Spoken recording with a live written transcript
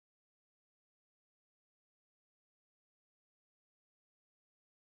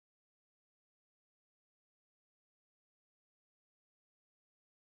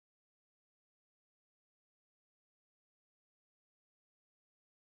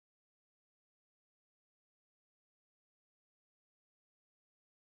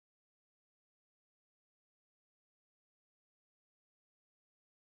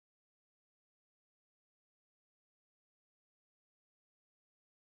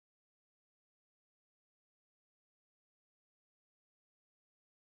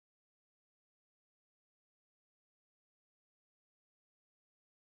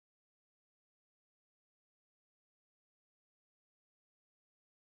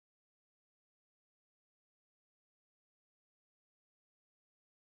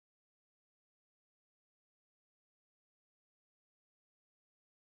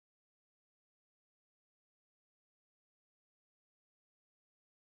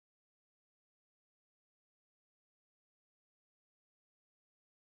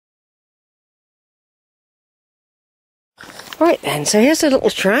Right then, so here's a little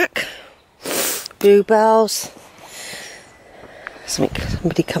track. Bluebells.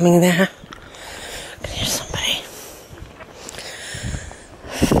 Somebody coming there. There's somebody.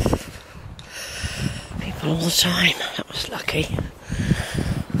 People all the time. That was lucky.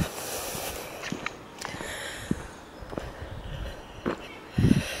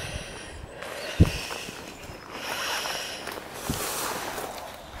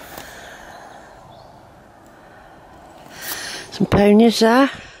 Some ponies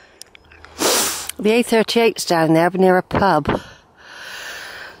there. The A38's down there, near a pub.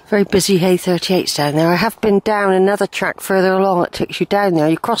 Very busy A38's down there. I have been down another track further along that takes you down there.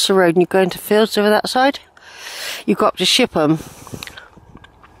 You cross the road and you go into fields over that side. You go up to Shipham.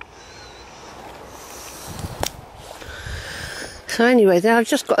 So anyway, then I've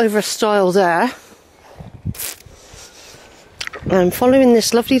just got over a stile there. I'm following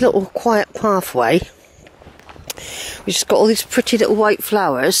this lovely little quiet pathway, which has got all these pretty little white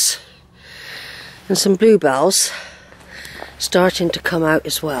flowers and some bluebells starting to come out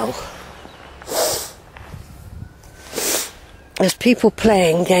as well. There's people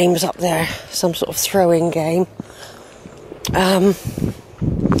playing games up there, some sort of throwing game.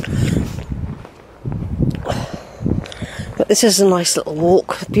 But this is a nice little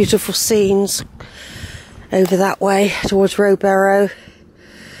walk, beautiful scenes over that way towards Rowberrow,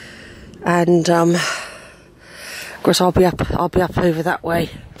 and of course I'll be up over that way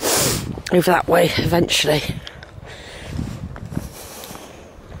eventually.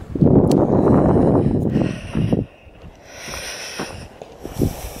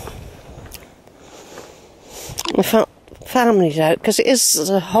 I found families out because it is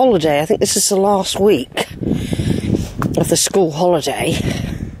a holiday. I think this is the last week of the school holiday.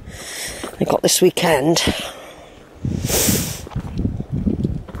 They got this weekend.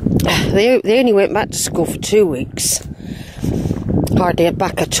 They only went back to school for 2 weeks. Hardly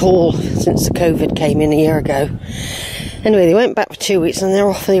back at all since the COVID came in a year ago. Anyway, they went back for 2 weeks and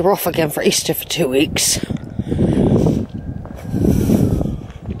they were off again for Easter for 2 weeks.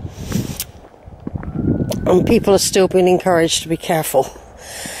 And people are still being encouraged to be careful.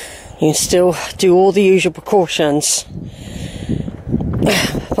 You can still do all the usual precautions.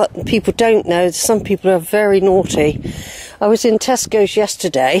 But people don't know. Some people are very naughty. I was in Tesco's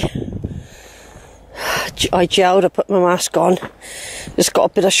yesterday. I gelled, I put my mask on. Just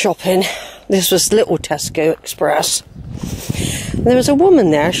got a bit of shopping. This was Little Tesco Express. And there was a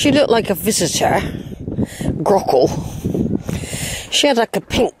woman there. She looked like a visitor. Grockle. She had like a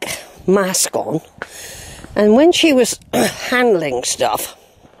pink mask on. And when she was handling stuff,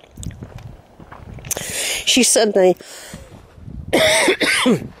 she suddenly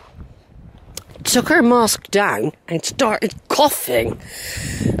took her mask down and started coughing,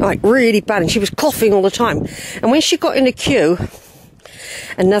 like really bad, and she was coughing all the time. And when she got in the queue,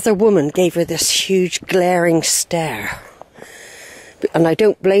 another woman gave her this huge glaring stare, and I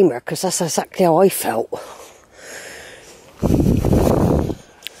don't blame her because that's exactly how I felt.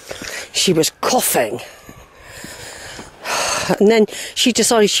 She was coughing. And then she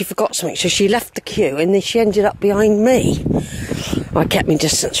decided she forgot something, so she left the queue and then she ended up behind me. I kept my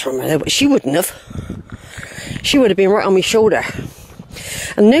distance from her, but she wouldn't have. She would have been right on my shoulder.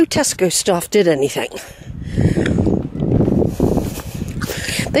 And no Tesco staff did anything.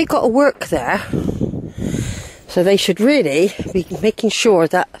 They got to work there, so they should really be making sure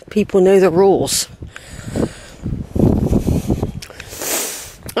that people know the rules.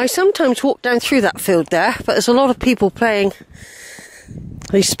 I sometimes walk down through that field there, but there's a lot of people playing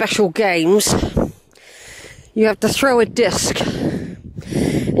these special games. You have to throw a disc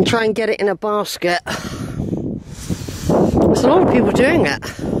and try and get it in a basket. There's a lot of people doing it.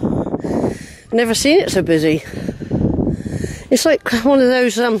 I've never seen it so busy. It's like one of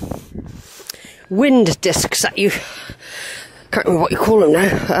those wind discs that you... can't remember what you call them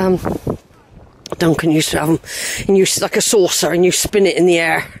now. Duncan used to have them, and you like a saucer and you spin it in the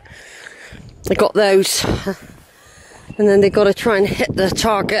air. They got those, and then they got to try and hit the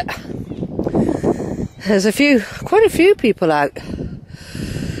target. There's quite a few people out.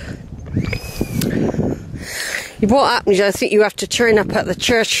 What happens, I think you have to turn up at the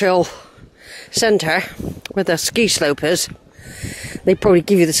Churchill centre where the ski slope is. They probably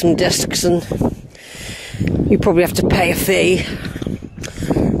give you some discs and you probably have to pay a fee.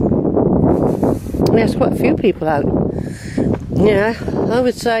 There's quite a few people out. Yeah, I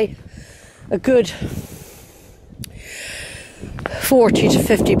would say a good 40 to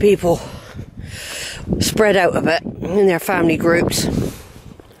 50 people spread out a bit in their family groups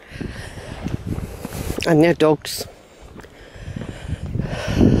and their dogs.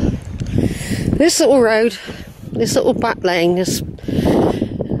 This little road this little back lane is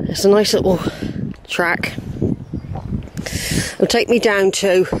a nice little track. It'll take me down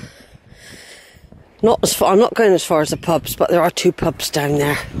to, I'm not going as far as the pubs, but there are 2 pubs down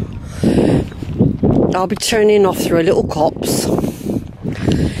there. I'll be turning off through a little copse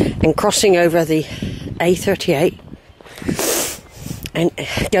and crossing over the A38 and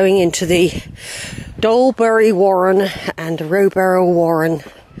going into the Dolebury Warren and Rowberrow Warren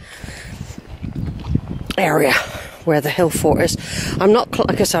area where the Hill Fort is. I'm not,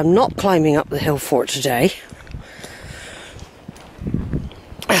 like I said, I'm not climbing up the Hill Fort today.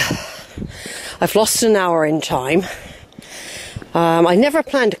 I've lost an hour in time. I never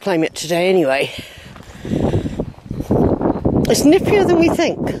planned to climb it today anyway. It's nippier than we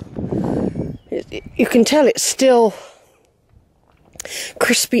think. You can tell it's still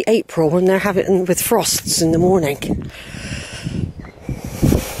crispy April when they're having with frosts in the morning.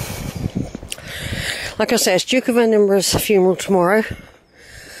 Like I say, it's Duke of Edinburgh's funeral tomorrow.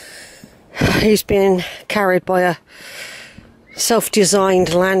 He's being carried by a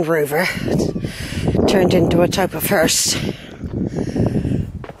self-designed Land Rover turned into a type of hearse.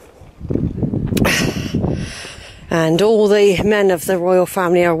 And all the men of the royal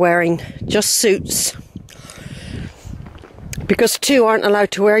family are wearing just suits, because 2 aren't allowed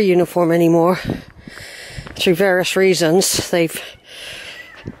to wear uniform anymore through various reasons.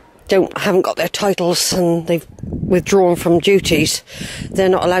 Haven't got their titles and they've withdrawn from duties. They're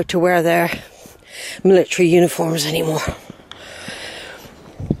not allowed to wear their military uniforms anymore.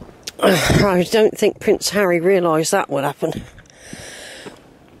 I don't think Prince Harry realised that would happen.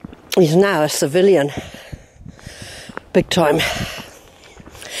 He's now a civilian. Big time.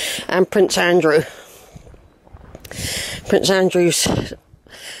 And Prince Andrew. Prince Andrew's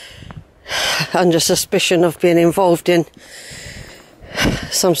under suspicion of being involved in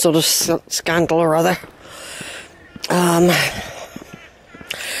some sort of scandal or other.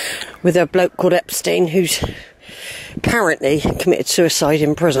 With a bloke called Epstein, who's apparently committed suicide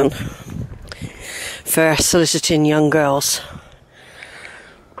in prison for soliciting young girls.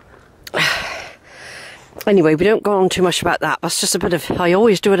 Anyway, we don't go on too much about that. That's just a bit of, I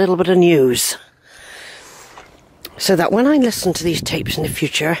always do a little bit of news, so that when I listen to these tapes in the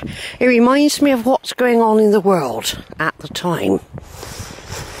future, it reminds me of what's going on in the world at the time.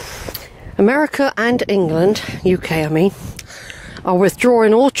 America and England, UK I mean, are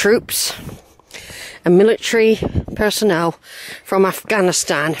withdrawing all troops and military personnel from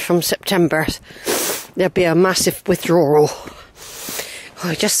Afghanistan from September. There'll be a massive withdrawal.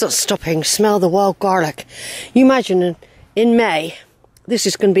 Oh, just not stopping. Smell the wild garlic. You imagine in May, this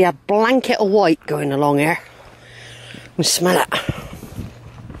is going to be a blanket of white going along here. We smell it.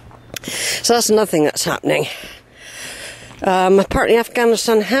 So that's another thing that's happening. Apparently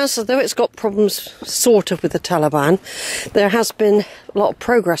Afghanistan has, although it's got problems sort of with the Taliban, there has been a lot of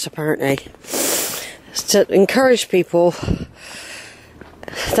progress apparently. To encourage people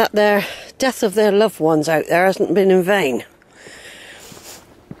that their death of their loved ones out there hasn't been in vain.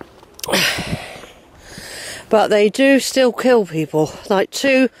 But they do still kill people. Like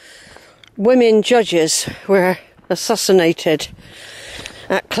 2 women judges were assassinated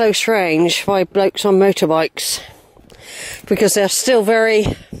at close range by blokes on motorbikes because they're still very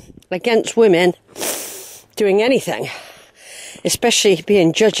against women doing anything, especially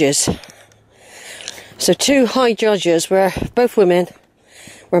being judges. So 2 high judges, both women,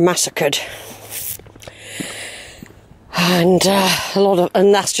 were massacred. And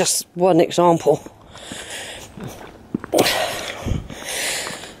and that's just one example.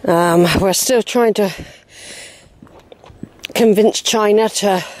 We're still trying to convince China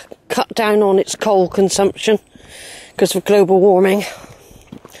to cut down on its coal consumption because of global warming.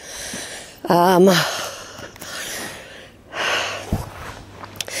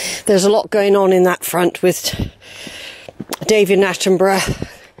 There's a lot going on in that front with David Attenborough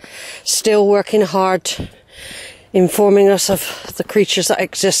still working hard, informing us of the creatures that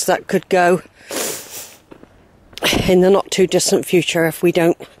exist that could go in the not too distant future if we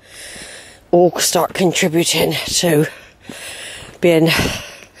don't all start contributing to being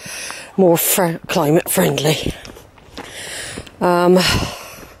more climate friendly.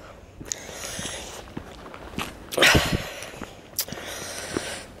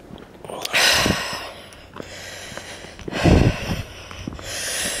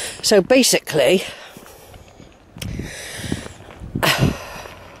 So basically,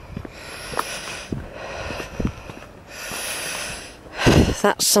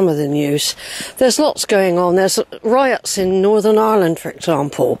 that's some of the news. There's lots going on. There's riots in Northern Ireland, for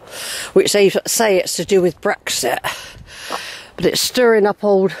example, which they say it's to do with Brexit, but it's stirring up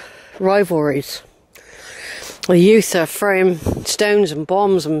old rivalries. the youth are throwing stones and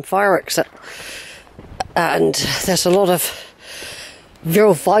bombs and fireworks at, and there's a lot of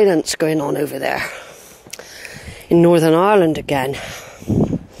real violence going on over there in Northern Ireland again.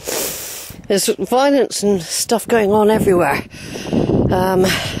 There's violence and stuff going on everywhere.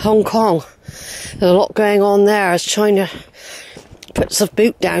 Hong Kong, there's a lot going on there as China puts the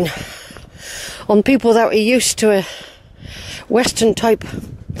boot down on people that are used to a Western type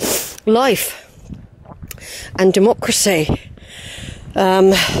life and democracy.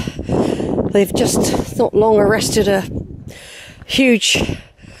 They've just not long arrested a huge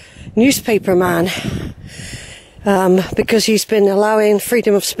newspaper man because he's been allowing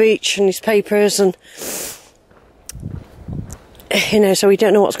freedom of speech in his papers, and you know, so we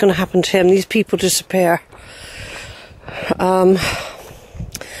don't know what's going to happen to him. These people disappear.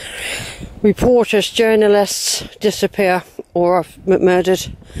 Reporters, journalists disappear or are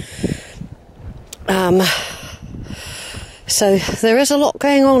murdered. So there is a lot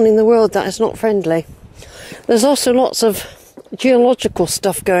going on in the world that is not friendly. There's also lots of geological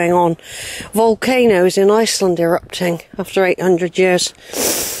stuff going on. Volcanoes in Iceland erupting after 800 years.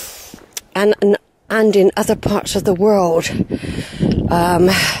 And in other parts of the world.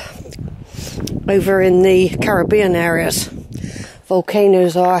 Over in the Caribbean areas,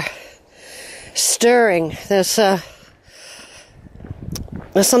 volcanoes are stirring. There's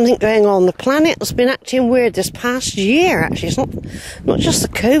something going on. The planet has been acting weird this past year, actually. It's not just the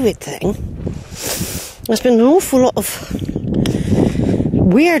COVID thing. There's been an awful lot of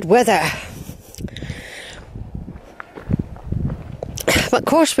weird weather. But of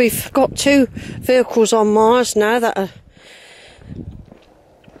course we've got 2 vehicles on Mars now that are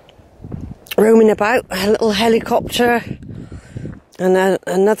roaming about. A little helicopter and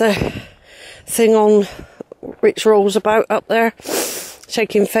another thing on which rolls about up there,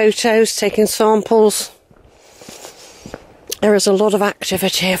 taking photos, taking samples. There is a lot of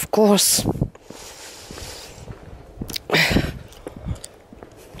activity, of course.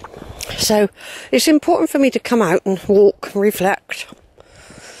 So it's important for me to come out and walk and reflect.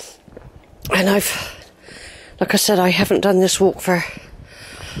 And like I said, I haven't done this walk for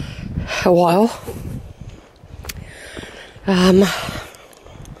a while.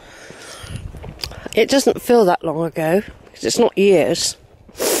 It doesn't feel that long ago, because it's not years.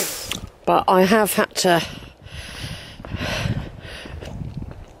 But I have had to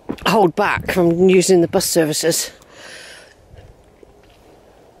hold back from using the bus services.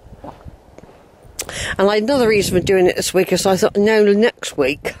 And another reason for doing it this week is I thought, no, next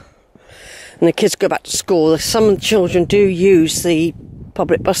week, and the kids go back to school, some children do use the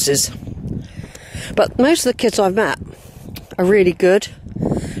public buses. But most of the kids I've met are really good.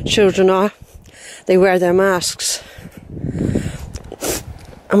 Children are. They wear their masks.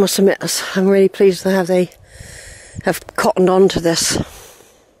 I must admit, I'm really pleased that they have cottoned on to this.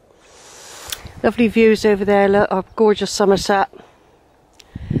 Lovely views over there, look, our gorgeous Somerset.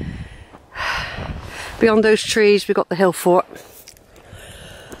 Beyond those trees we've got the Hill Fort.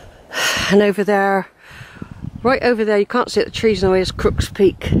 And over there, right over there, you can't see it, the trees in the way, is Crook's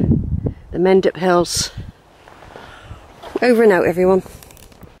Peak. The Mendip Hills. Over and out, everyone.